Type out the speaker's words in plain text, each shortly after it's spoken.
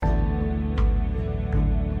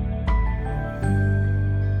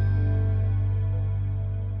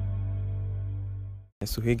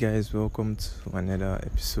So hey guys, welcome to another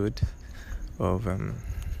episode of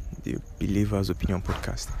the Believers Opinion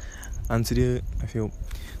Podcast. And today, I feel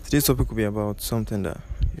today's topic will be about something that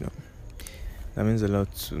that means a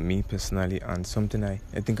lot to me personally, and something I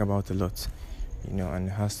think about a lot, and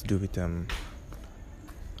it has to do with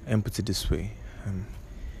empathy this way,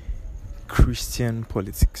 Christian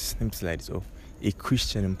politics. Let me slide this off. A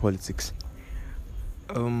Christian in politics.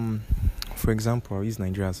 For example, I'll use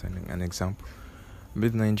Nigeria as an example.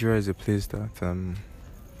 But Nigeria is a place that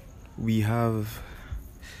we have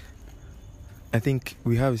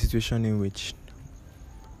a situation in which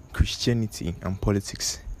Christianity and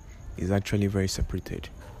politics is actually very separated.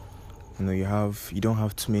 You don't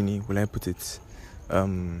have too many, will I put it,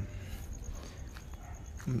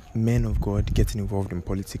 men of God getting involved in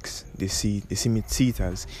politics. They see it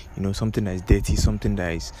as something that is dirty, something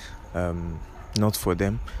that is not for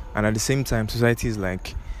them, and at the same time, society is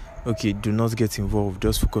like, okay, do not get involved,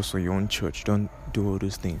 just focus on your own church, don't do all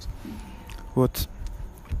those things. But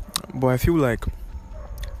I feel like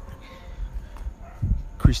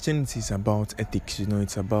Christianity is about ethics.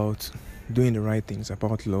 It's about doing the right things,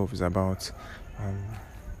 about love, it's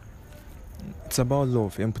about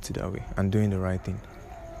love, empathy that way, and doing the right thing.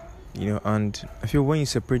 And I feel when you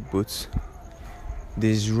separate both,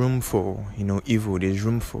 there's room for evil, there's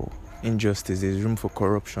room for injustice, there's room for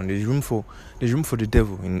corruption, there's room for the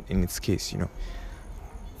devil in its case,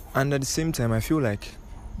 And at the same time, I feel like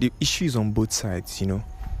the issue is on both sides.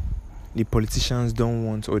 The politicians don't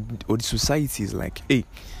want, or the society is like, hey,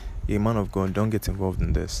 a man of God, don't get involved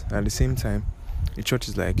in this. And at the same time, the church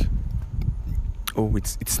is like, oh,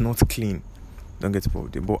 it's not clean, don't get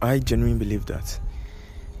involved. But I genuinely believe that.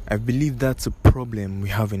 I believe that's a problem we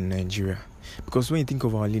have in Nigeria, because when you think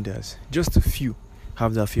of our leaders, just a few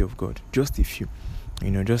have that fear of God. Just a few.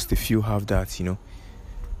 Just a few have that,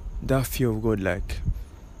 that fear of God, like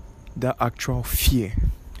that actual fear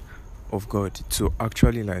of God to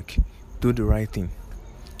actually do the right thing.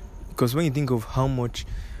 Because when you think of how much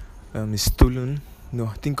is stolen,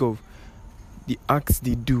 think of the acts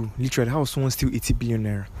they do. Literally, how someone steal 80 billion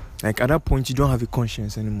naira. Like at that point, you don't have a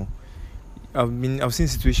conscience anymore. I've seen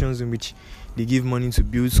situations in which they give money to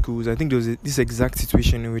build schools. I think there was this exact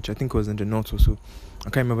situation in which I think it was in the north or so. I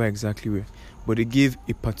can't remember exactly where, but they gave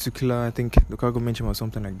a particular, I think, local government or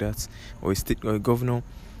something like that, or a state or a governor,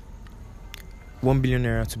 1 billion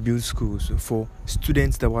naira to build schools for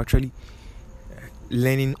students that were actually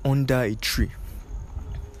learning under a tree.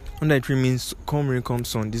 Under a tree means come rain, come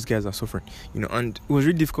sun, these guys are suffering, and it was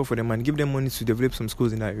really difficult for them, and give them money to develop some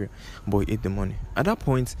schools in that area, but he ate the money. At that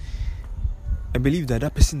point, I believe that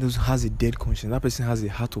person has a dead conscience. That person has a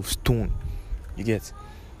heart of stone. You get?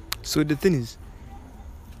 So the thing is,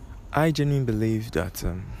 I genuinely believe that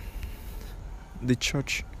the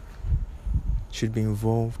church should be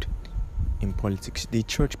involved in politics. The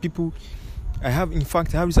church, people, I have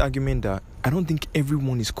this argument that I don't think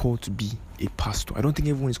everyone is called to be a pastor. I don't think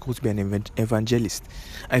everyone is called to be an evangelist.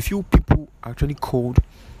 I feel people are actually called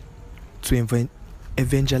to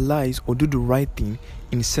evangelize or do the right thing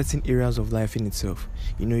in certain areas of life in itself.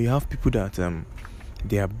 You have people that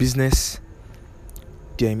they are business,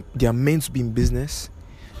 they are meant to be in business,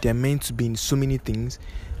 they are meant to be in so many things,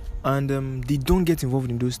 and they don't get involved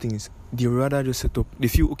in those things. They rather just set up, they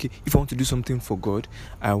feel, okay, if I want to do something for God,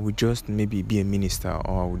 I would just maybe be a minister,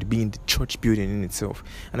 or I would be in the church building in itself.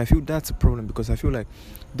 And I feel that's a problem, because I feel like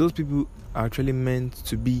those people are actually meant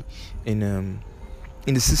to be in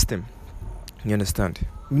the system. You understand?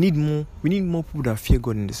 We need more people that fear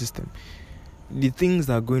God in the system. The things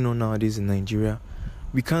that are going on nowadays in Nigeria,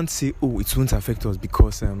 we can't say, oh, it won't affect us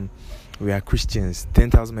because we are Christians.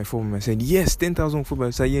 10,000 my followers. I said, yes, 10,000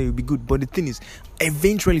 followers. I said, yeah, it'll be good. But the thing is,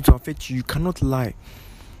 eventually to affect you, you cannot lie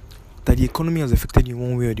that the economy has affected you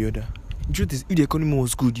one way or the other. The truth is, if the economy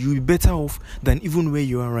was good, you'll be better off than even where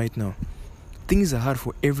you are right now. Things are hard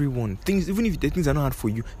for everyone. Even if the things are not hard for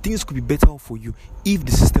you, things could be better off for you if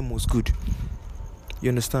the system was good. You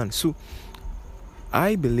understand? So,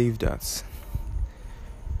 I believe that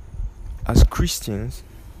as Christians,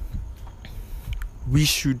 we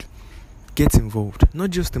should get involved, not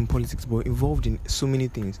just in politics, but involved in so many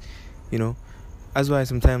things. That's why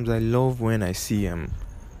sometimes I love when I see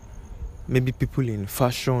maybe people in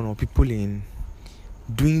fashion, or people in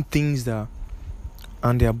doing things that,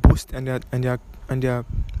 and they are boasting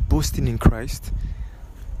in Christ,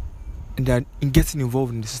 and they are getting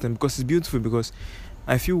involved in the system, because it's beautiful. Because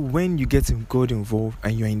I feel when you get God involved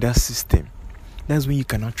and you're in that system, that's when you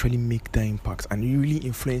can actually make that impact and you really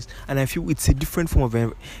influence. And I feel it's a different form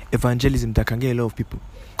of evangelism that can get a lot of people.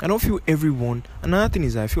 I don't feel everyone. Another thing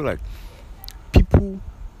is, I feel like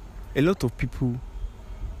a lot of people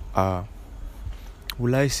are,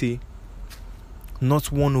 will I say,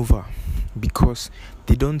 not won over because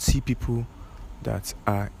they don't see people that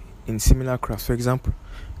are in similar crafts. For example,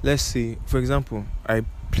 I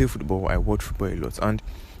play football, I watch football a lot, and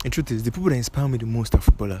the truth is, the people that inspire me the most are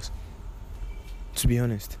footballers. To be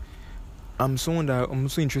honest, I'm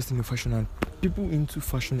also interested in fashion, and people into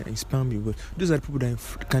fashion that inspire me. But those are the people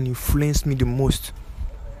that can influence me the most.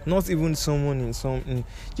 Not even someone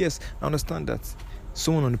yes, I understand that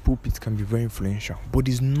someone on the pulpit can be very influential, but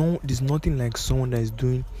there's nothing like someone that is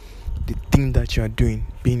doing the thing that you are doing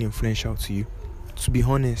being influential to you. To be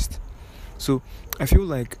honest, so I feel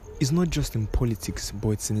like it's not just in politics, but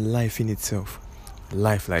it's in life in itself.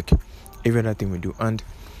 Life, like every other thing we do, and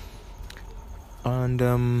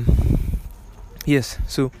yes.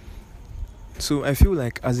 So I feel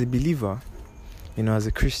like as a believer, as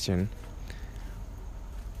a Christian,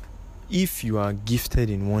 if you are gifted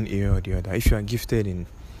in one area or the other, if you are gifted in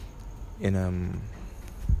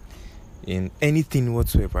anything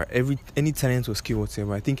whatsoever, any talent or skill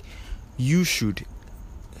whatsoever, I think you should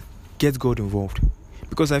get God involved.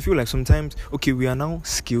 Because I feel like sometimes, okay, we are now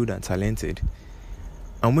skilled and talented,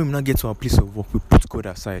 and when we now get to our place of work, we put God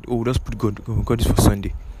aside. Oh, just put God is for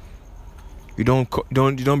Sunday. You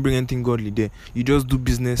don't bring anything godly there. You just do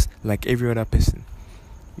business like every other person.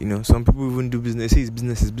 Some people even do business. Say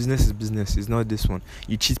business is business. It's not this one.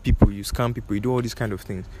 You cheat people, you scam people, you do all these kind of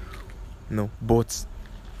things. But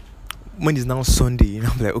when it's now Sunday,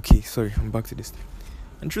 I'm like, okay, sorry, I'm back to this thing.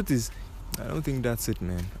 And truth is, I don't think that's it,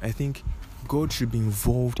 man. I think God should be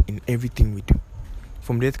involved in everything we do.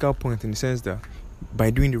 From the ethical point, in the sense that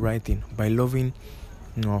by doing the right thing, by loving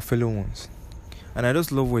our fellow ones. And I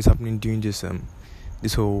just love what's happening during this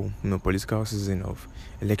whole political season of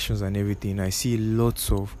elections and everything. I see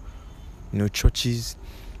lots of churches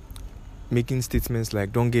making statements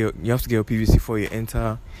like you have to get your PVC before you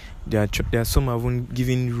enter. There are some even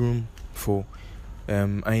giving room for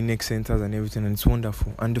INEC centers and everything, and it's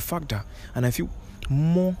wonderful. And the fact that, and I feel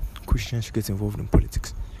more Christians should get involved in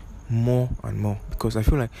politics, more and more, because I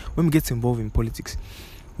feel like when we get involved in politics,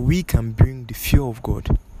 we can bring the fear of God,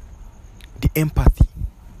 the empathy,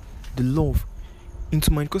 the love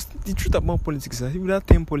into mind. Because the truth about politics, I think that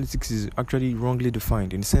term politics is actually wrongly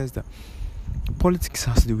defined, in the sense that politics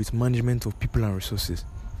has to do with management of people and resources.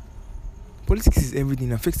 Politics is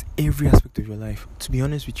everything. It affects every aspect of your life. To be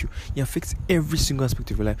honest with you, it affects every single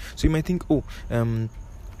aspect of your life. So you might think,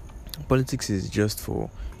 politics is just for,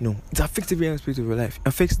 it affects every aspect of your life. It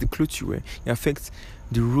affects the clothes you wear. It affects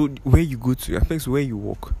the road where you go to. It affects where you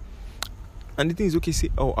walk. And the thing is, okay, say,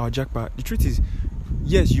 our jackpot. The truth is,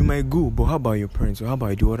 yes, you might go, but how about your parents, or how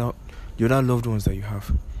about the other loved ones that you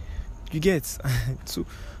have? You get? So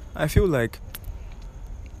I feel like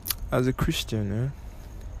as a Christian,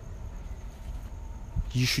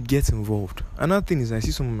 you should get involved. Another thing is, I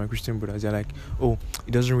see some of my Christian brothers, they're like,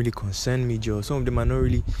 it doesn't really concern me, Joe. Some of them are not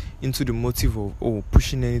really into the motive of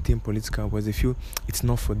pushing anything political, but they feel it's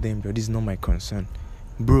not for them, Joe. This is not my concern.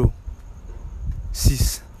 Bro,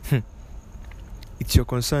 sis, it's your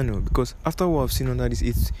concern, because after what I've seen under this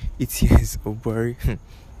 8 years of Buhari,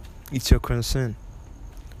 it's your concern.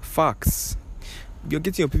 Facts. You're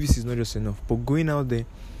getting your PVC is not just enough, but going out there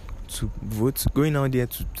to vote, going out there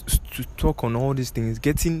to talk on all these things,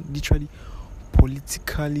 getting literally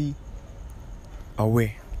politically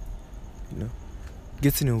aware,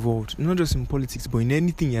 getting involved, not just in politics, but in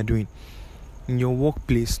anything you're doing, in your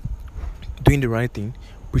workplace, doing the right thing,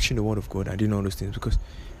 preaching the word of God, and doing all those things, because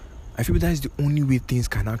I feel that is the only way things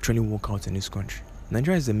can actually work out in this country.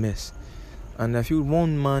 Nigeria is a mess, and I feel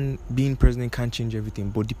one man being president can't change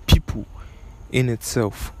everything, but the people in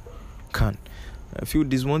itself can. I feel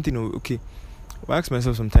there's one thing, okay, I ask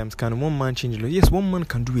myself sometimes, can one man change a lot? Yes, one man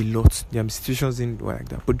can do a lot. There are situations in like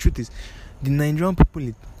that, but the truth is, the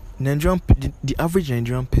average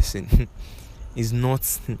Nigerian person is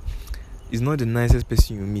not the nicest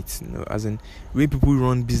person you meet. As in, way people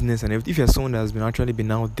run business and everything. If you're someone that has actually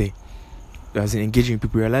been out there, as in engaging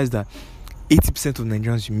people, realize that 80% of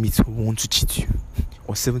Nigerians you meet want to cheat you,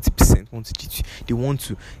 or 70% want to cheat you. They want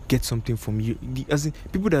to get something from you. As in,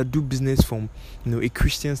 people that do business from a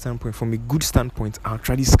Christian standpoint, from a good standpoint, are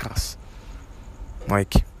actually scarce.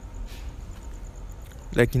 Like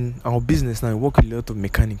in our business now, I work with a lot of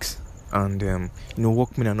mechanics and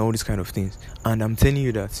workmen and all these kind of things. And I'm telling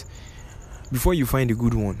you that before you find a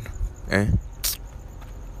good one,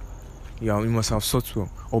 You must have sought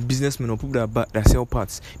well. Or businessmen or people that sell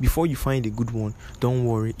parts. Before you find a good one, don't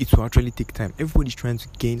worry, it will actually take time. Everybody's trying to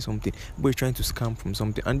gain something. Everybody's trying to scam from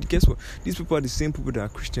something. And guess what? These people are the same people that are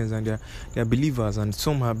Christians, and they're believers, and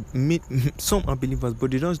some are believers,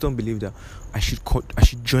 but they just don't believe that I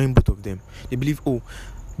should join both of them. They believe, oh,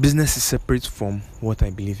 business is separate from what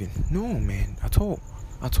I believe in. No, man, at all.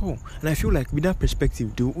 And I feel like with that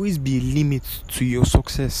perspective, there will always be a limit to your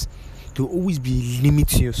success. There will always be a limit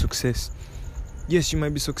to your success. Yes, you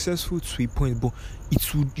might be successful to a point, but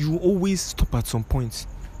you will always stop at some point.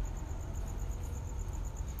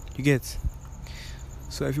 You get?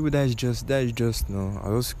 So I feel that is just no. I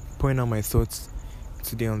was pointing out my thoughts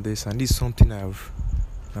today on this, and this is something I've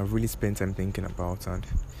really spent time thinking about, and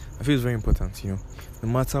I feel it's very important. No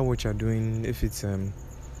matter what you're doing,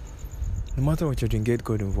 no matter what you're doing, get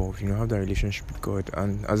God involved. Have that relationship with God,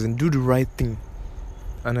 and do the right thing.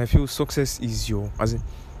 And I feel success is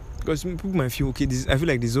because people might feel okay. I feel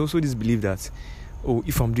like there's also this belief that, oh,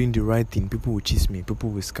 if I'm doing the right thing, people will cheat me,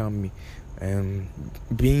 people will scam me.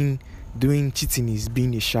 Doing cheating is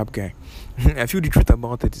being a sharp guy. I feel the truth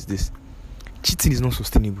about it is this: cheating is not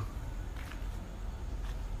sustainable.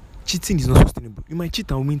 You might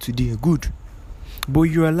cheat and win today, good. But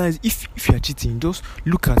you realize if you are cheating, just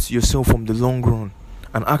look at yourself from the long run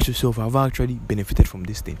and ask yourself, have I actually benefited from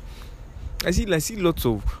this thing? I see lots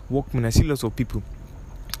of workmen, I see lots of people.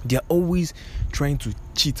 They are always trying to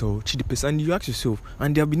cheat the person. And you ask yourself,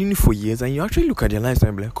 and they have been doing it for years, and you actually look at their lifestyle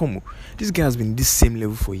and be like, come on, this guy has been in this same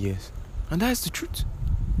level for years. And that's the truth.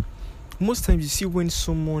 Most times you see when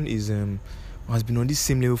someone has been on this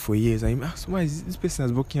same level for years, and you ask, why is this person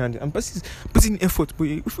is working hard and person is putting effort, but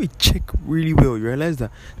if we check really well, you realize that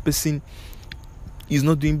the person is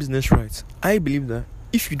not doing business right. I believe that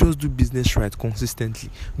if you just do business right consistently,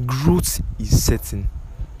 growth is certain.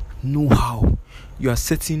 Know how you are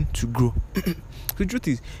certain to grow. The truth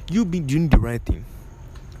is, you be doing the right thing.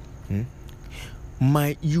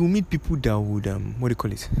 You meet people that would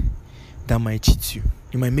that might cheat you.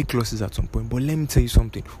 You might make losses at some point, but let me tell you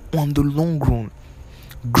something. On the long run,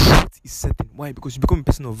 growth is certain. Why? Because you become a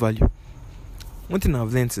person of value. One thing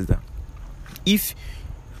I've learned is that if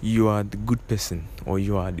you are the good person or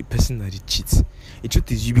you are the person that cheats, the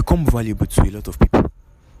truth is you become valuable to a lot of people.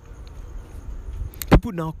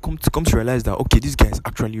 People now come to realize that, okay, this guy is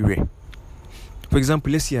actually rare. For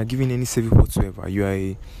example, let's say you are giving any service whatsoever. You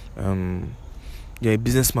are a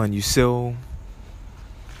businessman. You sell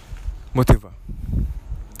whatever,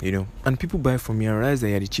 and people buy from you and realize that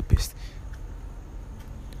you are the cheapest.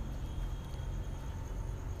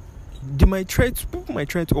 People might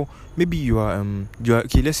try to, or maybe you are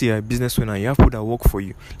okay, let's say you're a business owner, you have people that work for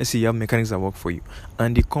you. Let's say you have mechanics that work for you,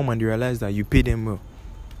 and they come and they realize that you pay them well,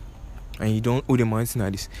 and you don't owe them anything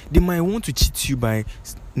like this. They might want to cheat you by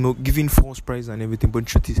giving false price and everything, but the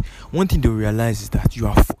truth is, one thing they realize is that you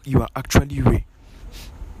are actually rare.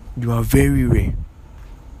 You are very rare.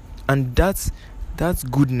 And that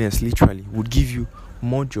goodness literally would give you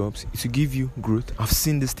more jobs. It will give you growth. I've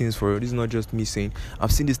seen these things for real. This is not just me saying.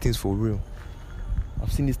 I've seen these things for real.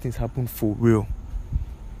 I've seen these things happen for real.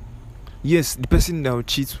 Yes, the person that will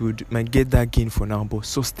cheat might get that gain for now, but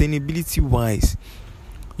sustainability wise,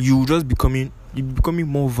 you're becoming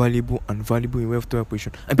more valuable and valuable in wealth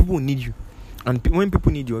operation, and people will need you. And when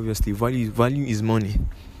people need you, obviously value is money.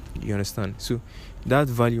 You understand? So that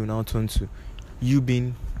value will now turn to you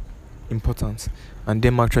being important and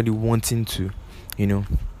them actually wanting to,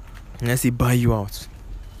 let's say, buy you out,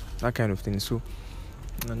 that kind of thing. So,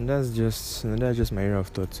 and that's just my area of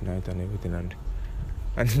thought tonight and everything. And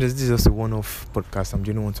this is just a one-off podcast. I'm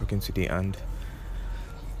the only one talking today, and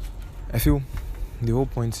I feel the whole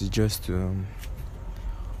point is just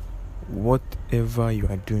whatever you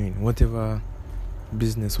are doing, whatever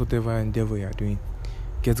business, whatever endeavor you are doing,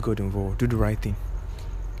 get God involved. Do the right thing.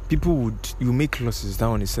 You make losses, that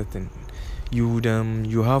one is certain.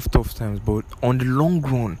 You have tough times, but on the long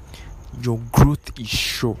run, your growth is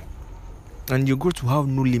sure, and your growth will have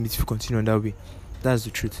no limits if you continue on that way. That's the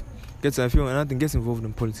truth. I feel another thing, get involved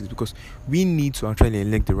in politics, because we need to actually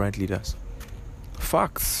elect the right leaders.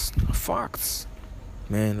 Facts,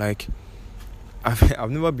 man. Like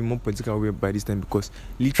I've never been more politically aware by this time, because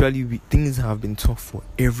literally things have been tough for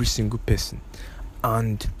every single person,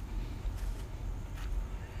 and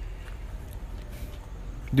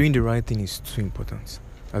doing the right thing is too important.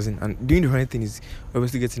 And doing the right thing is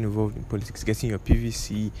obviously getting involved in politics, getting your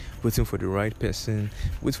PVC, voting for the right person,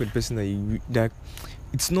 voting for the person that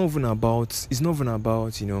it's not even about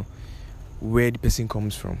where the person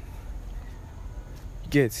comes from.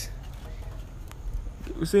 Get?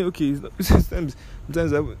 We say, okay, sometimes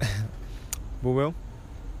but well,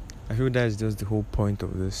 I feel that is just the whole point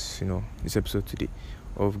of this episode today,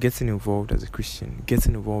 of getting involved as a Christian,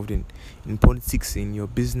 getting involved in politics, in your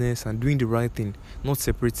business, and doing the right thing, not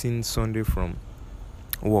separating Sunday from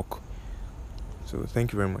work. So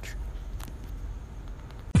thank you very much.